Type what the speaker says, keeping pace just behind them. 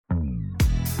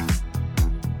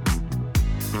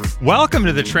Welcome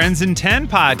to the Trends in 10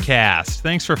 podcast.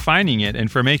 Thanks for finding it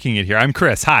and for making it here. I'm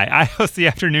Chris. Hi. I host the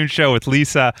afternoon show with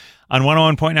Lisa on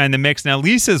 101.9 The Mix. Now,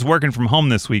 Lisa's working from home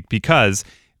this week because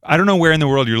I don't know where in the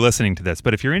world you're listening to this,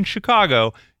 but if you're in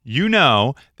Chicago, you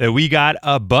know that we got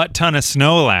a butt ton of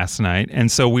snow last night,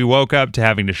 and so we woke up to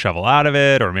having to shovel out of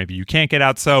it, or maybe you can't get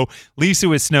out. So Lisa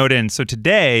was snowed in. So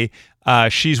today,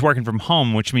 she's working from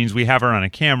home, which means we have her on a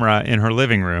camera in her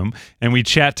living room, and we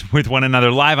chat with one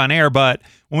another live on air. But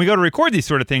when we go to record these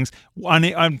sort of things,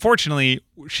 unfortunately,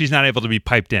 she's not able to be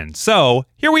piped in. So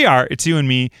here we are. It's you and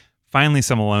me. Finally,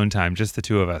 some alone time, just the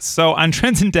two of us. So on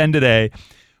Trends in 10 today,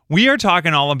 we are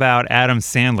talking all about Adam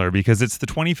Sandler because it's the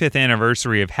 25th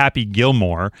anniversary of Happy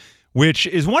Gilmore, which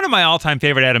is one of my all-time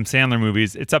favorite Adam Sandler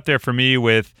movies. It's up there for me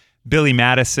with Billy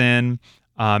Madison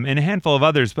and a handful of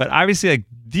others. But obviously, like,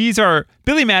 these are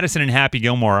Billy Madison and Happy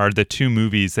Gilmore are the two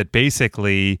movies that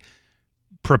basically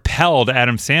propelled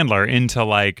Adam Sandler into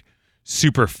like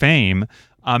super fame.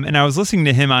 And I was listening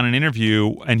to him on an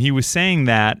interview, and he was saying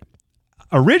that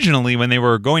originally when they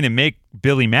were going to make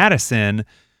Billy Madison,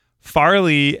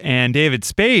 Farley and David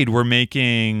Spade were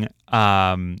making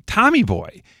Tommy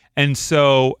Boy. And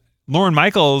so Lorne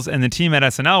Michaels and the team at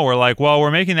SNL were like, well,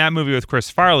 we're making that movie with Chris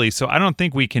Farley, so I don't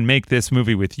think we can make this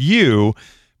movie with you,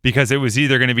 because it was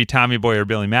either going to be Tommy Boy or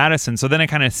Billy Madison. So then it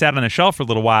kind of sat on the shelf for a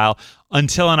little while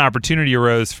until an opportunity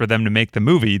arose for them to make the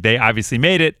movie. They obviously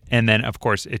made it, and then, of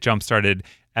course, it jump-started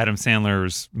Adam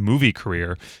Sandler's movie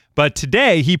career. But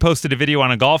today, he posted a video on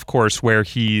a golf course where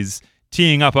he's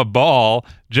teeing up a ball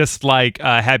just like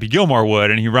Happy Gilmore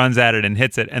would, and he runs at it and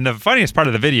hits it. And the funniest part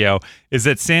of the video is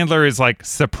that Sandler is like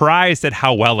surprised at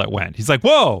how well it went. He's like,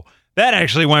 whoa, that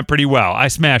actually went pretty well. I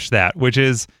smashed that, which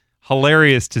is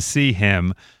hilarious to see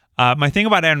him. My thing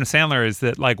about Adam Sandler is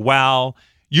that, like, while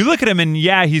you look at him and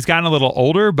yeah, he's gotten a little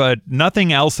older, but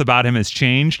nothing else about him has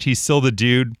changed. He's still the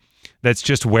dude that's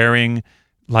just wearing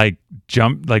like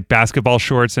basketball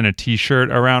shorts and a t-shirt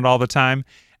around all the time.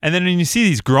 And then when you see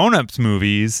these grown-ups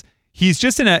movies, he's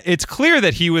just it's clear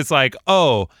that he was like,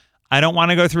 oh, I don't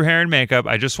want to go through hair and makeup.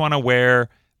 I just want to wear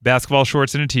basketball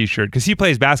shorts and a t-shirt, because he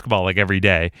plays basketball like every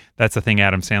day. That's the thing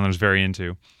Adam Sandler's very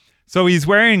into. So he's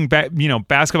wearing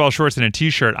basketball shorts and a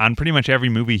t-shirt on pretty much every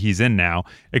movie he's in now,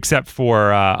 except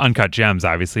for Uncut Gems,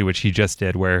 obviously, which he just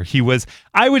did, where he was,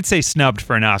 I would say, snubbed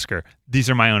for an Oscar. These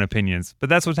are my own opinions, but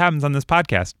that's what happens on this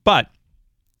podcast. But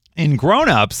in Grown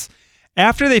Ups,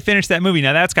 after they finished that movie,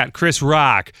 now that's got Chris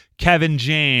Rock, Kevin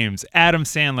James, Adam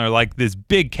Sandler, like this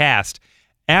big cast.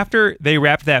 After they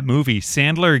wrapped that movie,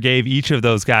 Sandler gave each of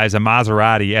those guys a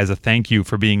Maserati as a thank you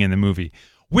for being in the movie,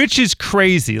 which is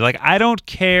crazy. Like, I don't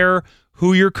care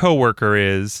who your coworker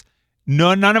is.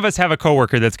 None of us have a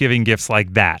coworker that's giving gifts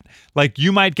like that. Like,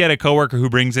 you might get a coworker who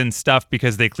brings in stuff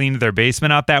because they cleaned their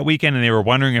basement out that weekend and they were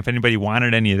wondering if anybody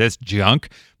wanted any of this junk,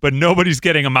 but nobody's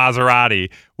getting a Maserati,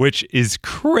 which is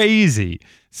crazy.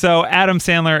 So Adam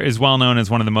Sandler is well known as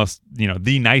one of the most,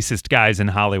 the nicest guys in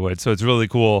Hollywood. So it's really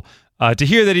cool to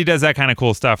hear that he does that kind of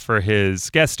cool stuff for his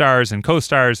guest stars and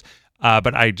co-stars.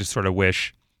 But I just sort of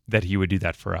wish that he would do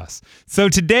that for us. So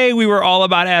today we were all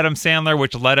about Adam Sandler,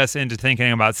 which led us into thinking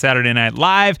about Saturday Night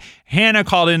Live. Hannah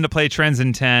called in to play Trends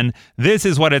in 10. This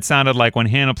is what it sounded like when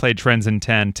Hannah played Trends in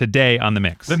 10 today on The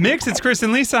Mix. The Mix, it's Chris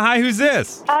and Lisa. Hi, who's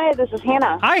this? Hi, this is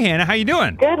Hannah. Hi, Hannah. How you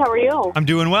doing? Good, how are you? I'm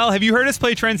doing well. Have you heard us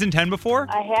play Trends in 10 before?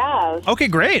 I have. Okay,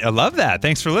 great. I love that.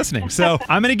 Thanks for listening. So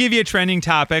I'm going to give you a trending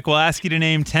topic. We'll ask you to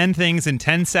name 10 things in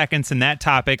 10 seconds in that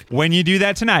topic. When you do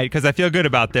that tonight, because I feel good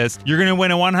about this, you're going to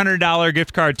win a $100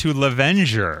 gift card to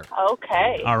Lavenger.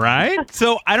 Okay. All right.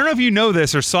 So I don't know if you know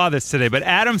this or saw this today, but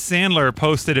Adam Sandler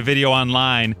posted a video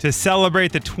online to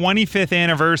celebrate the 25th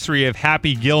anniversary of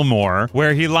Happy Gilmore,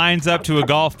 where he lines up to a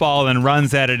golf ball and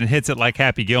runs at it and hits it like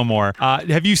Happy Gilmore.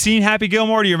 Have you seen Happy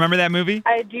Gilmore? Do you remember that movie?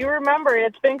 I do remember.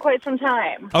 It's been quite some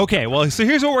time. Okay. Well, so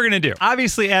here's what we're going to do.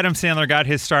 Obviously, Adam Sandler got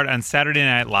his start on Saturday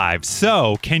Night Live.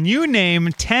 So can you name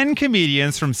 10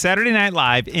 comedians from Saturday Night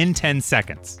Live in 10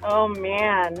 seconds? Oh,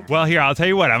 man. Well, here, I'll tell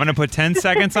you what. I'm going to put 10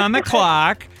 seconds on the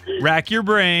clock. Rack your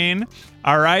brain.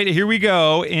 All right, here we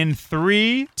go. In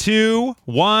 3, 2,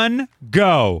 1,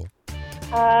 go.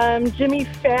 Jimmy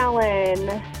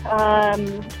Fallon,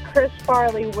 Chris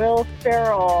Farley, Will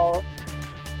Ferrell.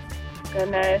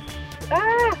 Goodness.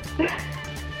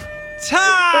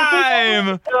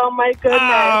 Time! Oh, my goodness.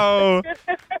 Oh.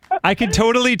 I could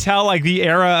totally tell, like, the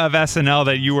era of SNL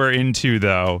that you were into,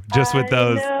 though, just with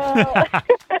those. No.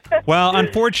 Well,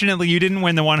 unfortunately, you didn't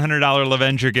win the $100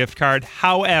 Lavenger gift card.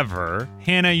 However,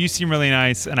 Hannah, you seem really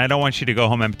nice, and I don't want you to go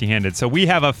home empty-handed. So we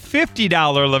have a $50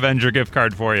 Lavenger gift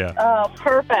card for you. Oh,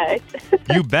 perfect.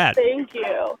 You bet. Thank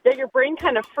you. Yeah, your brain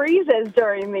kind of freezes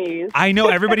during these. I know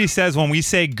everybody says when we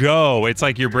say go, it's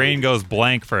like your brain goes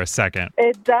blank for a second.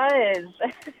 It does.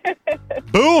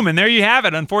 Boom, and there you have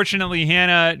it. Unfortunately,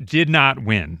 Hannah did not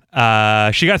win.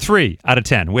 She got 3 out of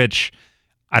 10, which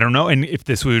I don't know. And if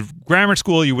this was grammar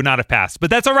school, you would not have passed. But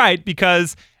that's all right,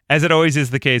 because as it always is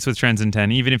the case with Trends in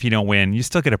 10, even if you don't win, you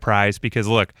still get a prize because,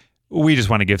 look, we just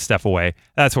want to give stuff away.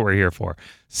 That's what we're here for.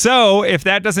 So if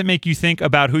that doesn't make you think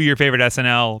about who your favorite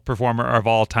SNL performer of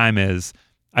all time is,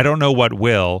 I don't know what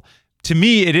will. To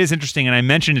me, it is interesting, and I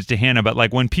mentioned it to Hannah, but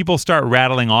like when people start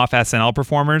rattling off SNL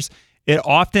performers, it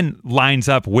often lines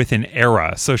up with an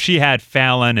era. So she had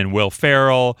Fallon and Will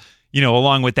Ferrell. You know,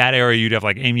 along with that era, you'd have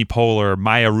like Amy Poehler,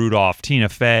 Maya Rudolph, Tina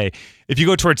Fey. If you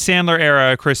go towards Sandler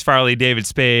era, Chris Farley, David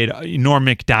Spade, Norm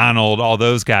Macdonald, all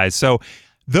those guys. So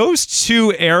those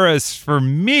two eras for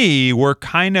me were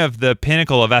kind of the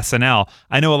pinnacle of SNL.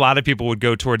 I know a lot of people would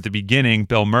go toward the beginning,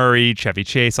 Bill Murray, Chevy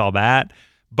Chase, all that.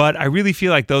 But I really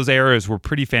feel like those eras were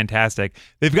pretty fantastic.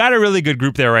 They've got a really good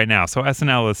group there right now, so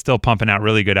SNL is still pumping out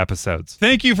really good episodes.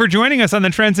 Thank you for joining us on the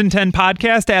Trends in 10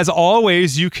 podcast. As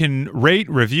always, you can rate,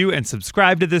 review, and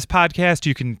subscribe to this podcast.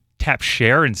 You can tap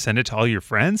share and send it to all your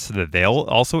friends so that they'll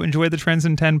also enjoy the Trends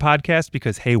in 10 podcast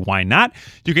because, hey, why not?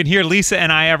 You can hear Lisa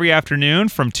and I every afternoon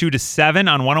from 2 to 7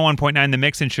 on 101.9 The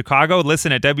Mix in Chicago.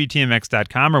 Listen at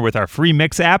WTMX.com or with our free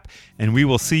Mix app, and we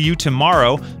will see you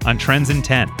tomorrow on Trends in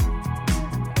 10.